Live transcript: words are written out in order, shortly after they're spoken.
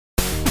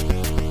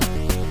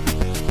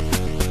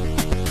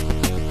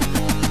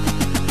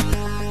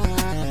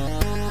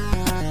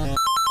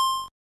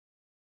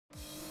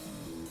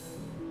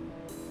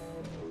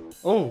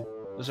Oh,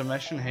 there's a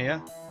mission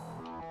here.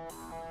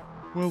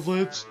 Well,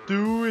 let's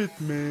do it,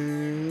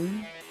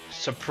 man.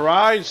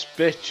 Surprise,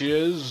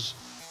 bitches.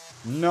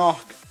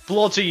 Knock.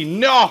 Bloody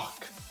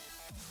knock!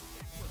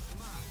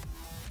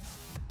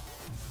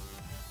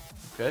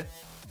 Okay.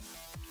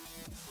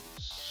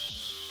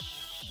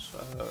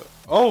 So...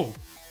 Oh!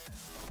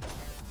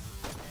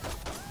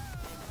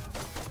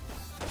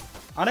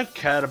 I don't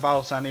care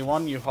about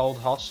anyone you hold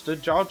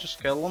hostage. I'll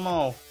just kill them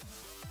all.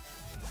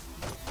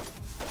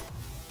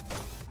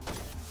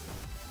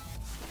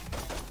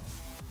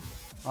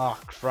 Oh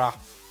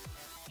crap!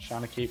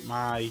 Trying to keep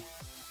my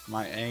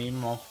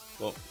aim up,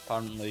 but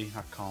apparently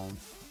I can't.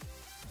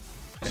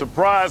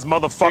 Surprise,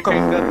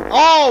 motherfucker!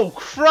 Oh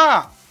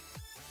crap!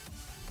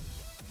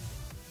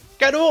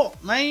 Get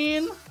up,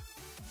 man!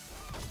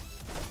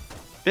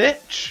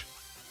 Bitch!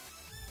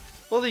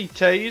 Well, he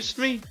tased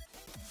me.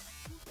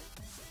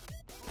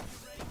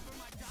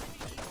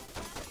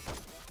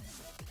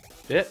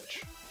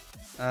 Bitch.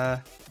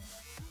 Okay.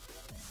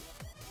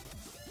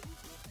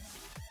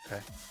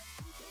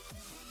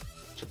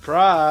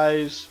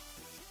 Surprise!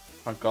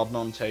 Thank God no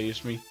one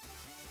tased me.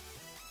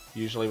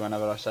 Usually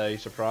whenever I say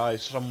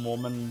surprise, some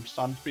woman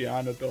stands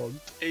behind a door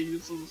and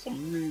tases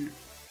me.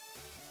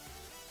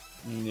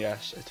 And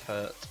yes, it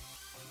hurt.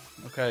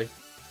 Okay.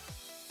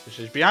 This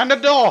is behind the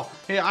door!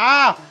 Here,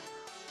 ah!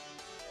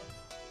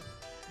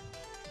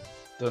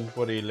 Don't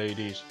worry,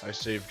 ladies. I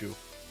saved you.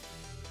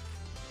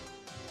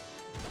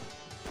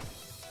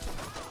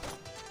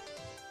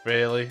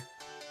 Really?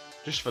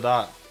 Just for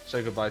that.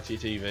 Say goodbye to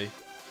your TV.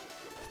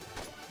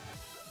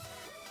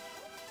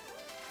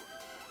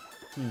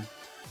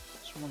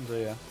 Someone's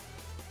here.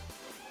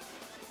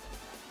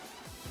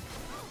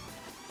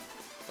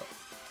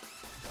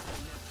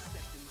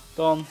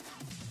 Done.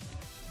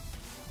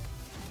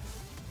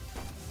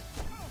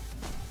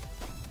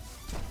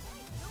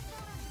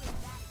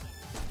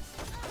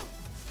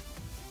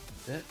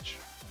 Bitch.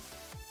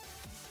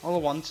 All I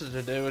wanted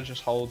to do was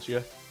just hold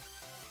you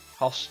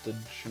hostage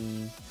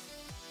and...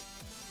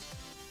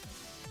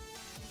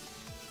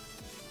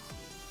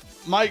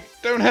 Mike,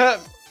 don't hurt!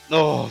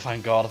 Oh,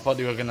 thank God. I thought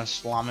you were going to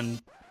slam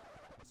into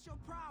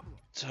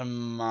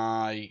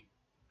my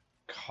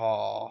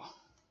car.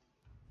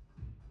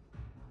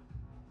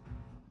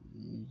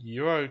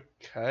 You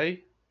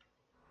okay?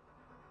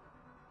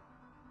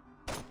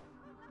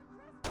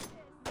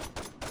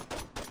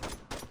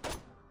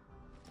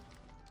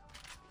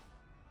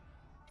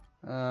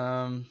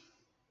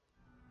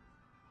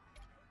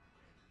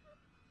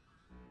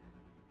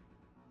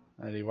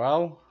 Very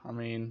well. I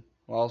mean,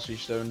 whilst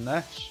he's doing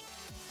this.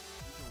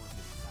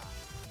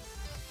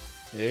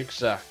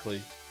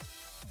 Exactly.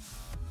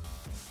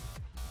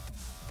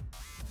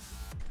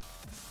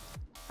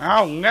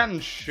 Ow, I'm getting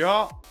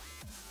shot.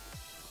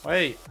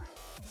 Wait.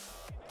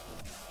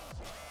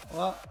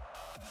 What?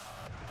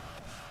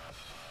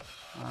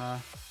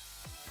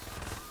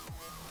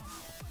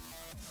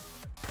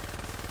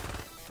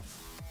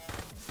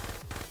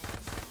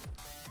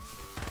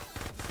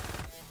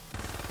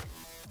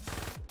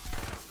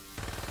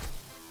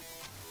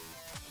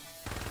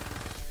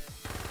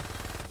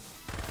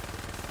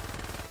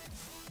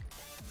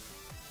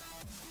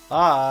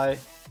 Hi.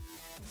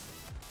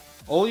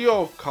 All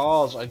your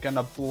cars are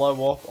gonna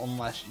blow up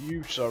unless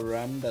you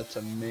surrender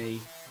to me.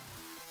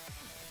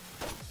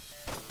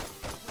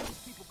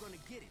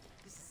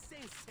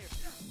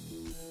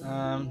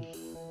 Huh.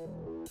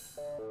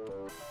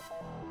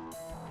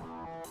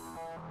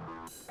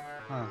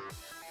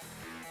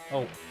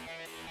 Oh.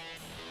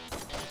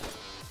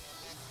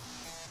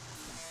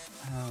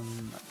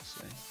 Let's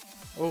see.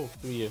 Oh,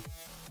 who are you?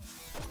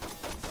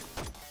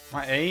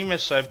 My aim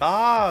is so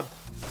bad.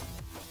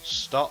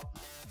 Stop.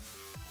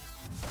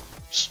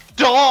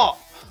 Stop!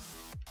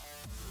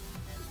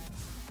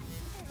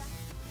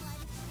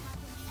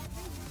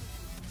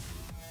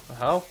 The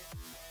hell?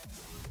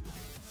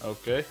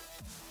 Okay.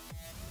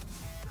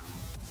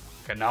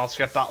 Okay, now let's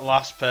get that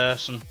last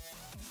person.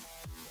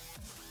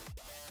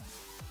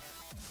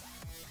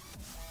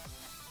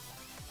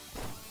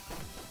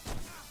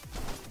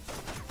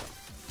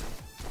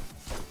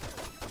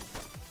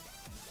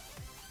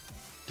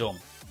 Done.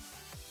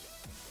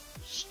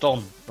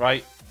 Stun,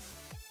 right?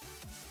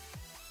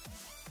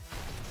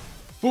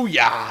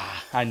 Booyah!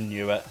 I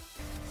knew it.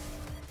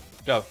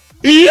 Go.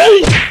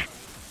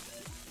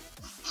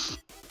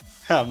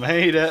 I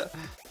made it.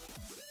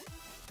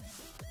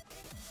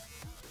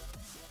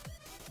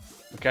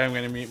 Okay, I'm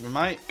gonna mute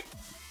my mic.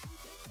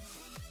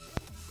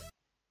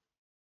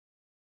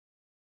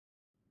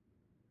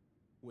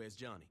 Where's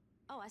Johnny?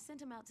 Oh, I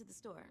sent him out to the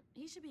store.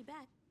 He should be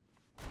back.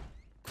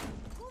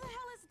 Who the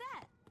hell is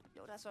that?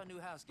 Yo, that's our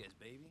new house guest,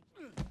 baby.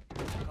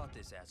 Caught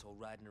this asshole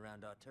riding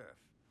around our turf.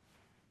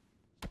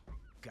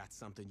 Got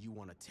something you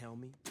want to tell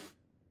me?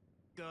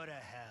 Go to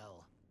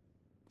hell.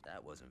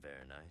 That wasn't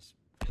very nice.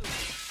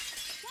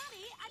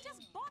 Johnny, I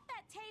just bought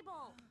that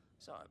table.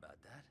 Sorry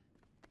about that.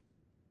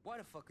 Why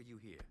the fuck are you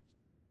here?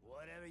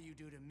 Whatever you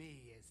do to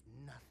me is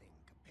nothing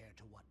compared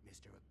to what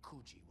Mr.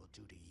 Akuji will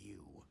do to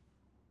you.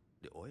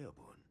 The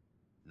Oyabun?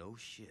 No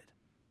shit.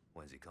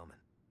 When's he coming?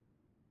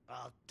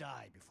 I'll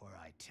die before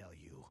I tell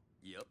you.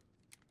 Yep.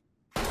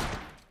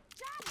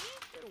 Daddy!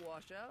 It'll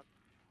wash out.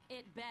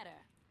 It better.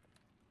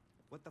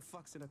 What the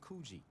fuck's in a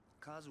Kuji?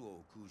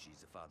 Kazuo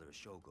Okuji's the father of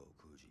Shogo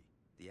Okuji,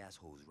 the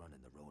asshole who's running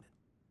the Ronin.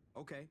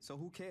 Okay, so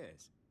who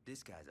cares?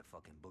 This guy's a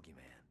fucking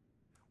boogeyman.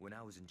 When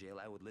I was in jail,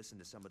 I would listen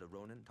to some of the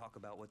Ronin talk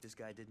about what this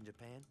guy did in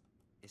Japan.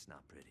 It's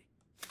not pretty.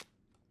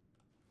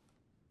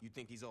 You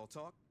think he's all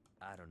talk?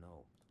 I don't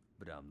know,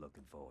 but I'm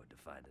looking forward to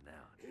finding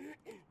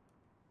out.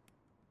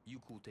 You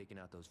cool taking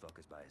out those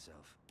fuckers by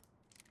yourself?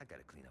 I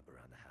gotta clean up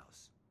around the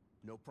house.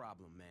 No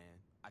problem, man.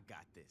 I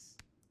got this.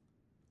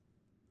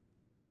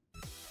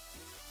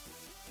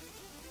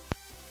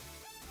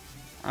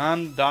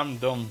 And I'm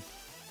done.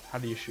 How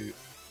do you shoot?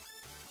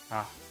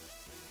 Ah.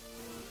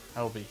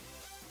 LB.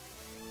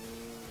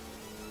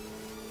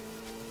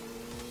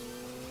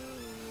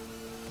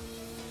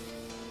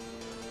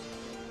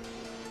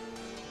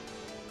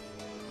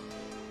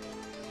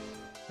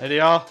 There they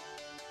are.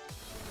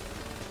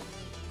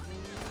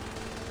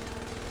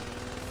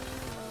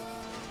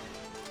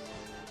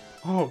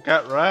 Oh,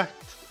 get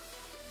wrecked.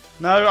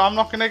 No, I'm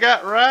not gonna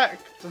get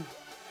wrecked.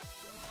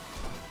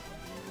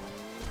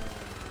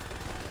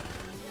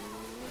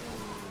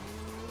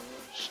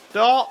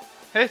 Stop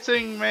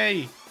hitting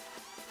me.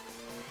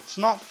 It's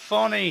not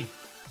funny.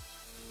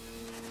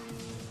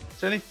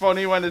 It's only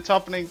funny when it's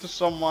happening to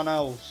someone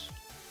else.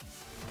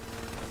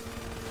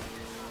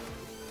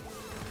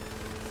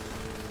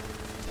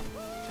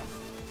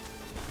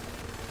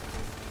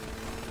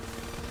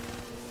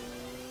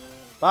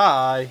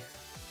 Bye.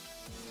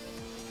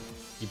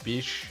 You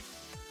bitch.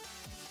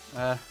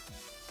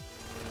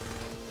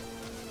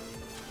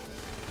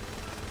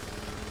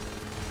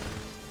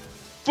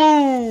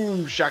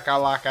 Boom!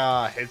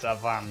 Shakalaka! Hit a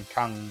Van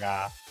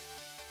Kanga.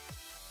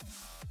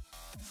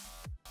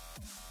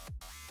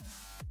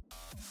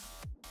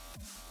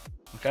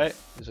 Okay,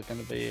 is it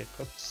going to be a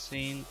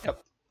cutscene?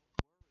 Yep.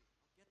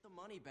 Get the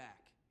money back.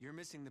 You're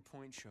missing the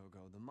point,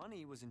 Shogo. The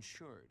money was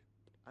insured.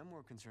 I'm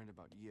more concerned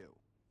about you.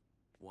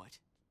 What?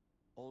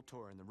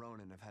 Ultor and the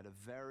Ronin have had a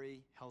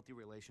very healthy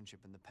relationship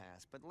in the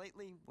past, but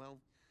lately, well,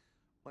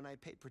 when I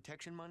pay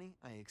protection money,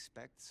 I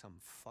expect some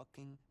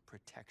fucking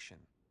protection.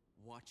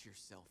 Watch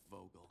yourself,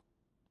 Vogel.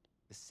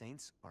 The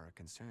Saints are a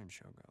concern,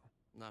 Shogo.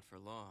 Not for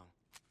long.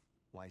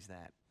 Why's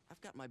that?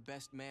 I've got my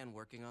best man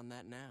working on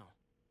that now.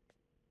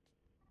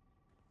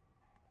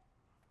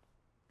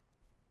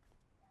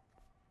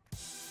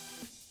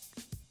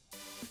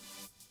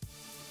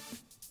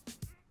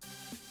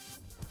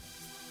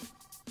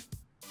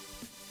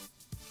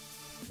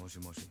 Moshi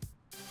Moshi.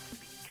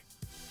 Speak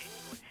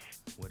English.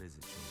 What is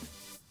it, Shogo?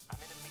 I'm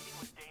in a meeting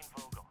with Dane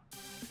Vogel.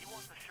 He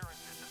wants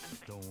assurances that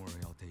the Don't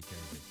worry, I'll take care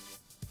of it.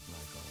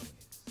 Like always.